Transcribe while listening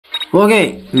Okay,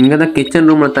 இங்கே தான் kitchen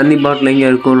ரூமில் தண்ணி பாட்டில் எங்கே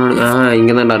இருக்கும்னு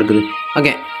இங்கே தான்டா இருக்குது.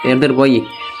 ஓகே, எடுத்துகிட்டு போய்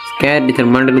ஸ்கேர்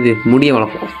டீச்சர் மாட்டேங்குது முடிய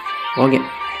வளர்ப்போம். ஓகே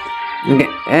ஓகே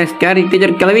ஸ்கேரி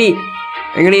டீச்சர் கிளவி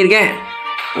எங்கடி இருக்கேன்?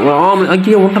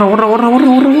 ஐயோ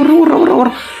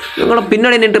எங்களோட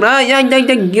பின்னாடி நின்றுடா.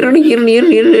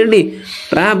 இரண்டி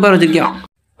dropper வச்சுருக்கியா?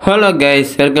 Hello guys,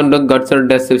 welcome to cuts and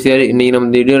test series. இன்றைக்கி நம்ம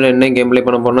இந்த வீடியோவில் என்ன கேம் ப்ளே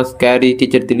பண்ண போகிறோம்னா ஸ்கேரி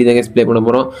டீச்சர் 3 தான் கைஸ் ப்ளே பண்ண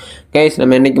போகிறோம். கைஸ்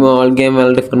நம்ம என்றைக்குமே ஆல் கேம்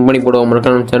விளையாட்டு ஃபன் பண்ணி போடுவோம்.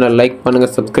 மறக்காம நம்ம சேனல் லைக்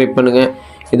பண்ணுங்கள், சப்ஸ்கிரைப் பண்ணுங்கள்.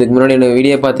 இதுக்கு முன்னாடி எனக்கு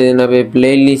வீடியோ பார்த்து நான்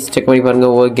பிளேலிஸ்ட் செக் பண்ணி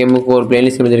பாருங்கள். ஒரு கேமுக்கு ஒரு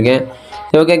பிளேலிஸ்ட் வச்சுருக்கேன்.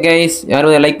 ஓகே கைஸ்,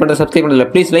 யாரும் லைக் பண்ணுற சப்ஸ்கிரைப் பண்ணல,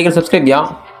 ப்ளீஸ் லைக் அண்ட் சப்ஸ்கிரைப்.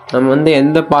 நம்ம வந்து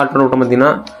எந்த பாட்டில் விட்டோம்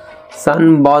பார்த்தீங்கன்னா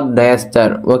சன்பாத்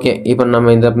டயஸ்டர். ஓகே, இப்போ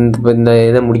நம்ம இந்த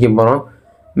இதை முடிக்க போகிறோம்.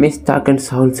 Miss Talk and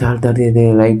Sound Salter they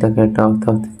like the cat out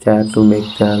of the chair to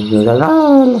make the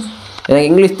எனக்கு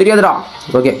இங்கிலீஷ் தெரியாதுடா.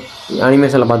 ஓகே,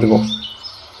 அனிமேஷனில் பார்த்துக்குவோம்.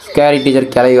 ஸ்கேரி டீச்சர்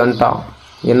கிளவி வந்துட்டா.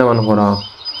 என்ன பண்ண போகிறான்?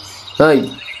 ஏய்,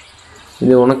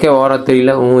 இது உனக்கே ஓர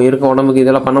தெரியல. இருக்க உடம்புக்கு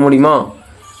இதெல்லாம் பண்ண முடியுமா?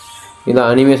 இதை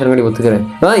அனிமேஷன் கட்டி ஒத்துக்கிறேன்.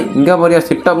 ஏய், இங்கே போறியா?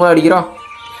 சிட்டப்லாம் அடிக்கிறா.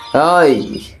 ஏய்,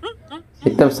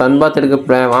 சிட்டம் சன்பாத்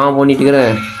எடுக்க வாங்க பண்ணிட்டு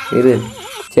இருக்கிறேன். இது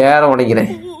சேரை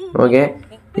உடைக்கிறேன். ஓகே,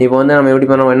 இப்போ வந்து நம்ம எப்படி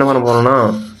என்ன பண்ண போகிறோம்னா,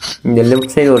 இந்த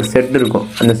லெஃப்ட் சைடு ஒரு செட் இருக்கும்.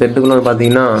 அந்த செட்டுக்குள்ளே வந்து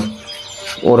பார்த்தீங்கன்னா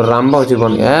ஒரு ரம்பை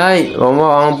வச்சுருப்பாங்க. ஏய், ரொம்ப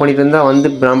வாங்க பண்ணிட்டு இருந்தால் வந்து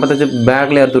ரம்பத்தை வச்சு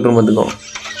பேக்கில் எடுத்துகிட்டு பார்த்துக்கோம்.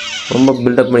 ரொம்ப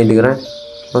பில்டப் பண்ணிட்டு இருக்கிறேன்.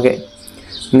 ஓகே,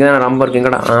 இங்கே தான் ரம்பம் இருக்குது.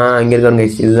 எங்கடா? இங்கே இருக்காங்க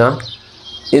கைஸ். இதுதான்,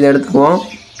 இதை எடுத்துக்குவோம்.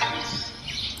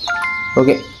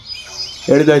 ஓகே,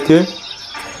 எடுத்தாச்சு.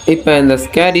 இப்போ இந்த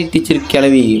ஸ்கேரி டீச்சர்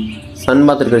கிளவி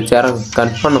சன்பாத் இருக்கிற சேரை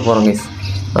கட் பண்ண போகிறோம் கைஸ்.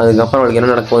 அதுக்கப்புறம் அவளுக்கு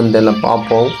என்ன நடக்கும்னு தெரியல,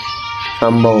 பார்ப்போம்.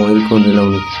 சம்பவம் இருக்கும் இல்லை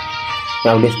உங்களுக்கு.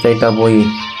 அப்படியே ஸ்ட்ரைட்டாக போய்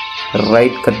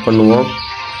ரைட் கட் பண்ணுவோம்.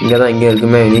 இங்கே தான் இங்கே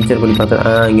இருக்குமே நீச்சல் குளி பார்த்து.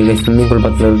 இங்கே ஸ்விம்மிங் பூல்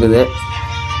பக்கத்தில் இருக்குது.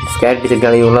 ஸ்கேரி டீச்சர்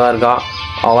கிளவி உள்ளதாக இருக்கா?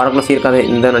 வரக்குள்ள சீர்க்காது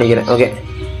இந்த நினைக்கிறேன். ஓகே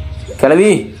கிளவி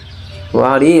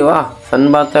வாடி வா,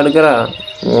 சன்பாத் எடுக்கிற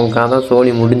உன் கதை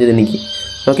சோழி முடிஞ்சது இன்னைக்கு.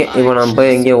 ஓகே, இப்போ நம்ம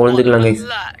போய் எங்கேயோ ஒழிஞ்சிக்கலாம் கைஸ்.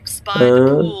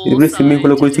 இப்படி ஸ்விம்மிங்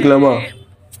பூலில் குளிச்சிக்கலாமா?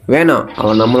 வேணாம்,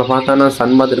 அவன் நம்மளை பார்த்தானா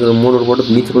சன்பாத் இருக்கிற 3 போட்டு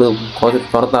நீச்சல்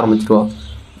துரத்த ஆரம்பிச்சிடுவா.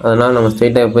 அதனால் நம்ம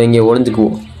ஸ்ட்ரைட்டாக இப்போ இங்கே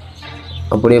ஒழிஞ்சிக்குவோம்.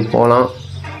 அப்படியே போகலாம்.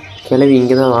 கிளவி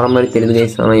இங்கே தான் வர மாதிரி தெரியுது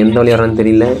கைஸ், ஆனால் எந்த வழி வரான்னு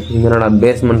தெரியல. இங்கே என்னடா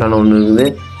பேஸ்மெண்ட்டான ஒன்று இருக்குது.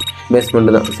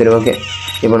 பேஸ்மெண்ட்டு தான். சரி ஓகே,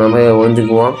 இப்போ நம்ம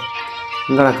ஒழிஞ்சிக்குவோம்.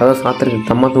 இங்கடா கதை சாத்திருக்கு,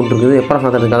 தம்மா தூண்டு இருக்குது. எப்போ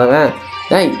சாத்திருக்கு கதவை?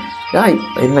 ஏய்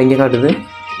என்ன இங்கே காட்டுது?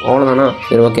 அவ்வளோதானா?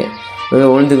 சரி ஓகே,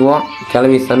 ஒழிஞ்சிக்குவோம்.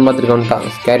 கிளவி சன்பாத்துக்கு வந்துட்டா.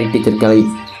 ஸ்கேரி டீச்சர் கிளவி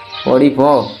ஓடி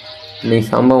போ.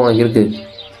 இன்னைக்கு சம்பவம் உனக்கு இருக்குது.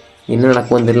 என்ன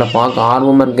நடக்கும்னு தெரியல, பார்க்க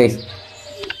ஆர்வமாக இருக்கு கைஸ்.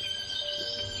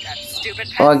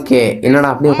 ஓகே, என்னடா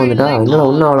அப்படியே உட்காந்துட்டா? என்னடா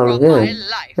ஒன்றும் அவ்வளோவுக்கு?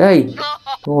 ஏய்,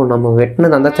 நம்ம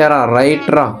வெட்டினது அந்த சேரா?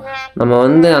 ரைட்ரா, நம்ம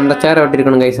வந்து அந்த சேரை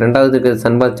வெட்டிருக்கணும் கைஸ். 2வதுக்கு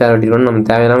சன்பாத் சேரை வெட்டிருக்கணும். நம்ம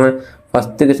தேவையில்லாமல்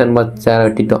ஃபஸ்ட்டுக்கு சன்பாத் சேரை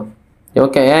வெட்டிட்டோம்.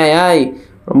 ஓகே, ஏய்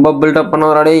ரொம்ப பில்டப் பண்ண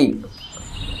வராடே.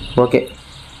 ஓகே,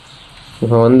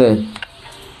 இப்போ வந்து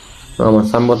ஆமாம்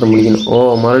சம்பவத்தை முடிக்கணும்.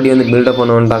 மறுபடியும் வந்து பில்டப்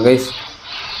பண்ண வேண்டாம் கைஸ்.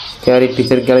 ஸ்கேரி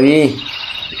டீச்சர் கிளவி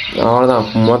அவ்வளோதான்.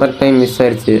 முதல் டைம் மிஸ்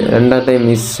ஆயிடுச்சு, 2வது டைம்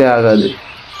மிஸ்ஸே ஆகாது.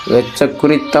 வச்ச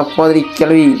குறி தப்பாதிரி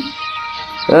கிளவி.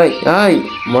 ஏய்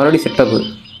மறுபடியும்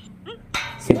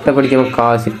சிட்டை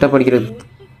படிக்கிற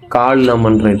கால் நான்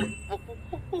பண்ணுறேன்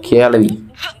கிளவி.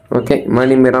 ஓகே,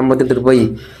 மறுபடியும் ரம்பத்தை எடுத்துகிட்டு போய்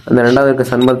அந்த 2வது இருக்க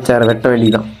சன்பாத் சேரை வெட்ட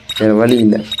வேண்டியதான். வேறு வழி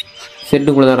இல்லை.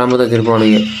 செட்டுக்குள்ளே தான் ரம்பத்தை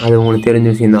வச்சுருப்பானுங்க, அது உங்களுக்கு தெரிஞ்ச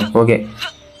விஷயந்தான். ஓகே,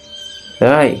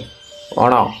 ஏய்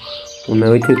வாடா, உன்னை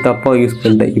வச்சு தப்பாக யூஸ்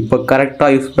பண்ணிட்டேன், இப்போ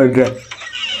கரெக்டாக யூஸ் பண்ணுறேன்.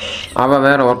 அவன்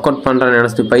வேறு ஒர்க் அவுட் பண்ணுறான்னு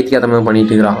நினச்சிட்டு பைத்தியக்கார மாதிரி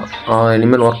பண்ணிகிட்டு இருக்கிறான். அவன்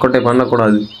இனிமேல் ஒர்க் அவுட்டே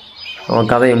பண்ணக்கூடாது. அவன்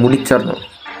கதையை முடிச்சிடணும்.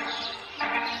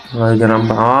 அதுக்கு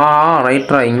நம்ம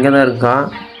ரைட்ரா இங்கே தான் இருக்கா.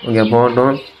 ஓகே,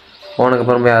 போகட்டும்.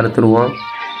 போனதுக்கப்புறம் போய் அறுத்துடுவோம்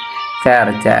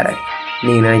சேரை.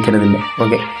 நீங்கள் நினைக்கிறது இல்லை.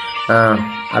 Okay,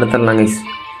 அறுத்துடலாம் guys.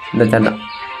 இந்த சேட்டை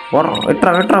ஓடுறோம்.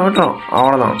 வெட்டுறோம்.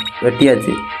 அவ்வளோதான்,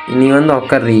 வெட்டியாச்சு. நீ வந்து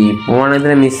உட்காரி.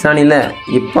 போனதில் மிஸ் ஆனில.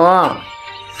 இப்போ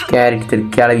ஸ்கேரி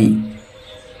டீச்சர் கிளவி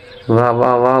வா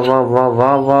வா வா வா வா வா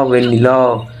வா வெண்ணிலா,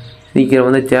 சீக்கிரம்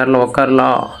வந்து சேரில்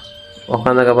உக்காரலாம்.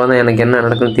 உக்காந்ததுக்கப்புறம் தான் எனக்கு என்ன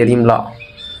நடக்குன்னு தெரியுங்களா?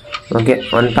 ஓகே,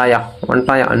 வந்துட்டாயா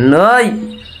அண்ணாய்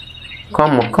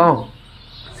மக்கா.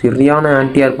 சரியான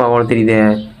ஆன்ட்டியாக இருப்பா, அவ்வளோ தெரியுதே.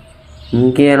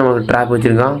 இங்கேயே நமக்கு ட்ராப்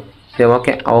வச்சுருக்கான். சரி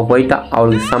ஓகே, அவள் போயிட்டா.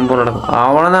 அவளுக்கு சம்பவம் நடக்கும்.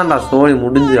 அவ்வளோதான்டா, சோழி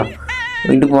முடிஞ்சுதா.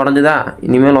 வீட்டுக்கு உடஞ்சுதா.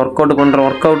 இனிமேல்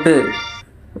ஒர்க் அவுட்டு.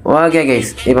 ஓகே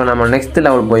கைஸ், இப்போ நம்ம நெக்ஸ்ட்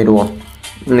லெவல் போயிடுவோம்.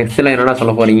 நெக்ஸ்ட்டில் என்னடா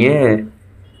சொல்ல போகிறீங்க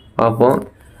பார்ப்போம்.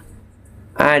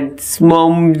 Ads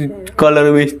mum colour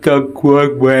mistake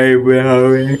work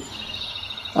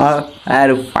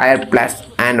fire plus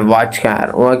and watch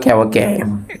care. Okay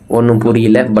ஒன்றும்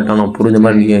புரியல, பட் ஆனால் புரிஞ்ச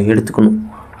மாதிரி நீங்கள் எடுத்துக்கணும்.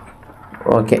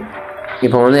 ஓகே,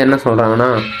 இப்போ வந்து என்ன சொல்கிறாங்கன்னா,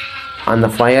 அந்த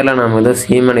ஃபயரில் நம்ம ஏதோ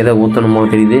சீமன் ஏதோ ஊற்றணும்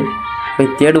போது தெரியுது.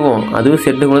 போய் தேடுவோம். அதுவும்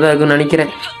செட்டுக்குள்ள தான் இருக்குன்னு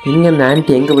நினைக்கிறேன். எங்கே அந்த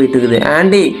ஆண்டி எங்கே போயிட்டு இருக்குது?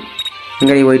 ஆண்டி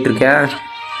எங்கடி போயிட்டுருக்க?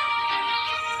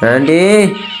 ஆண்டி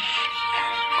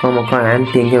மக்கா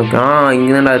ஆண்டி எங்கே இருக்கு?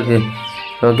 இங்கே தான்டா இருக்குது.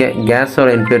 ஓகே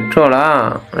கேஸோட பெட்ரோலா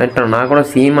ரைட்டா? நான் கூட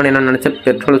சீமான் என்ன நினச்சேன்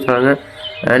பெட்ரோல் சொல்கிறாங்க.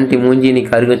 ஆண்டி மூஞ்சி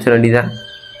இன்னைக்கு கருகு வச்ச வேண்டியதான்.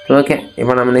 ஓகே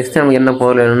இப்போ நம்ம நெக்ஸ்ட் நமக்கு என்ன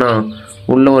பொருள் வேணும்னா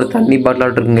உள்ளே ஒரு தண்ணி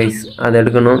பாட்டிலாக இருக்குங்க கைஸ். அதை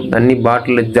எடுக்கணும். தண்ணி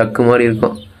பாட்டில் ஜக்கு மாதிரி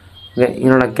இருக்கும். ஓகே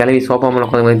என்னோட கிளவி சோஃபா மேலே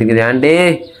உட்காந்து வந்துட்டுருக்குது. ஆண்டி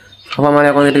சோஃபா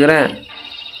மேலே உட்காந்துட்டு இருக்கிறேன்.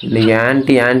 இன்றைக்கி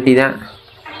ஆண்டி தான்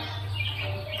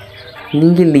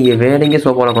இங்கே இல்லையே வேறு எங்கே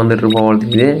சோஃபாவில் உட்காந்துட்ருப்போம்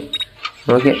வளர்த்துக்குது.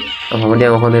 ஓகே அப்போ அப்படியே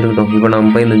அங்கே உட்காந்து இருக்கட்டும். இப்போ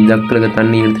நம்ம போய் இந்த ஜக்கில்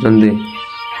தண்ணி எடுத்துகிட்டு வந்து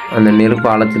அந்த நெருப்பை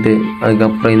அழைச்சிட்டு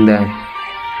அதுக்கப்புறம் இந்த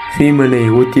சீமனை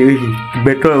ஊற்றி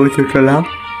பெட்ரோலை ஊற்றி விட்டுறலாம்.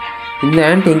 இந்த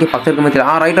ஆண்டி எங்கே பக்கத்துக்கு மாதிரி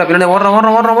ரைட்டாக பின்னாடி ஓடுறேன்.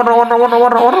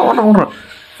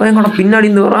 எங்கூட பின்னாடி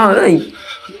இருந்து வரான்.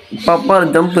 பாப்பா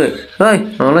ஜம்ப்பு.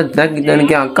 நல்லா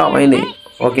ஜாக்கி அக்கா பயந்து.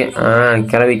 ஓகே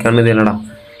கிளவி கண்ணுது இல்லைடா.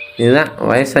 இதுதான்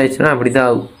வயசாகிடுச்சுன்னா அப்படி தான்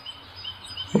ஆகும்.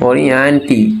 ஒரு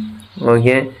ஆண்டி.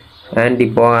 ஓகே ஆண்டி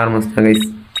போக ஆரம்பிச்சிட்டேன் கைஸ்.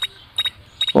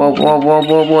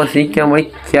 போ சீக்கிரம் போய்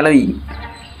கிளவி.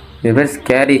 இது பேர்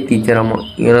ஸ்கேரி டீச்சர். ஆமாம்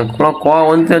எனக்குலாம் கோவம்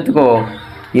வந்து வச்சுக்கோ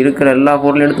இருக்கிற எல்லா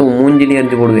பொருளையும் எடுத்து மூஞ்சிலையும்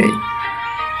எரிஞ்சு போடுவேன்.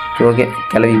 ஓகே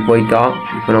கிளவி போயிட்டோம்.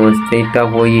 இப்போ நம்ம ஸ்ட்ரெயிட்டாக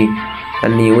போய்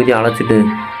தண்ணி ஊற்றி அழைச்சிட்டு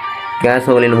கேஸ்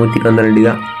ஓலையில் ஊற்றிட்டு வந்த ரெடி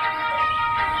தான்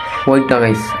போயிட்டான்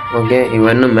கைஸ். ஓகே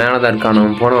இவன் இன்னும் மேலே தான் இருக்கான்.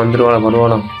 நம்ம போனால் வந்துடுவாளோ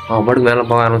பரவாயில்ல. அவன் பாட்டுக்கு மேலே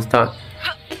போக ஆரம்பிச்சிட்டான்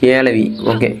கேளவி.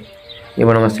 ஓகே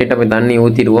இப்போ நம்ம ஸ்ட்ரெயிட்டாக போய் தண்ணி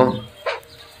ஊற்றிடுவோம்.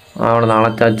 அவ்வளோதான்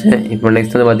அழைச்சாச்சு. இப்போ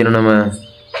நெக்ஸ்ட் வந்து பார்த்திங்கன்னா நம்ம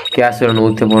கேஸ் ஒன்று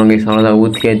ஊற்றி போகணும் கைஸ். அவ்வளோதான்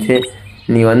ஊற்றியாச்சு.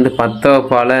 நீ வந்து 10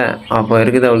 வைப்பால் அப்போ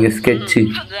இருக்குது அவளுக்கு ஸ்கெட்சு.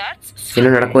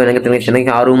 என்ன நடக்கும் எனக்கு தெரியும்.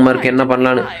 எனக்கு ஆர்வமாக இருக்குது என்ன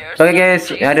பண்ணலான்னு. ஓகே கேஸ்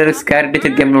யார் ஸ்கேரி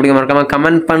டீச்சர் கேம் பிடிக்க மறக்காமல்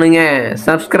கமெண்ட் பண்ணுங்கள்,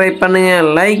 சப்ஸ்கிரைப் பண்ணுங்கள்,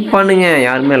 லைக் பண்ணுங்கள்.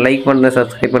 யாருமே லைக் பண்ணுறது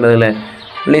சப்ஸ்கிரைப் பண்ணுறதில்ல.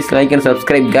 Please like and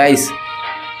subscribe guys.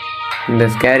 இந்த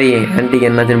ஸ்கேரி ஆண்டிக்கு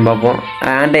என்னாச்சுன்னு பார்ப்போம்.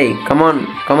 Aunty come on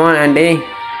aunty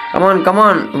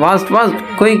come on fast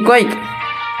quick.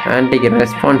 ஆண்டிக்கு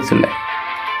ரெஸ்பான்ஸ் இல்லை.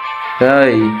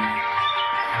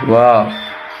 வா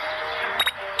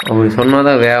அப்படி சொன்னால்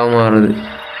தான் வேகமாக வருது.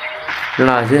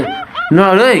 என்னடா ஆச்சு?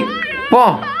 என்னடா போ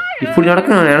இப்படி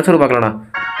நடக்க நான் நினச்சோடு பார்க்கலாம்டா.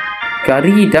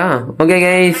 கருகிட்டா. ஓகே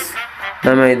கைஸ்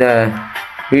நம்ம இதை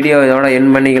வீடியோ இதோட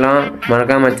என் பண்ணிக்கலாம்.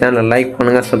 மறக்காமல் சேனலை லைக்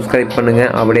பண்ணுங்கள், சப்ஸ்கிரைப்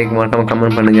பண்ணுங்கள், அப்படியே மறக்காமல்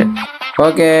கமெண்ட் பண்ணுங்கள்.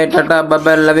 Okay tata bye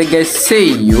by love you guys. see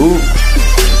you.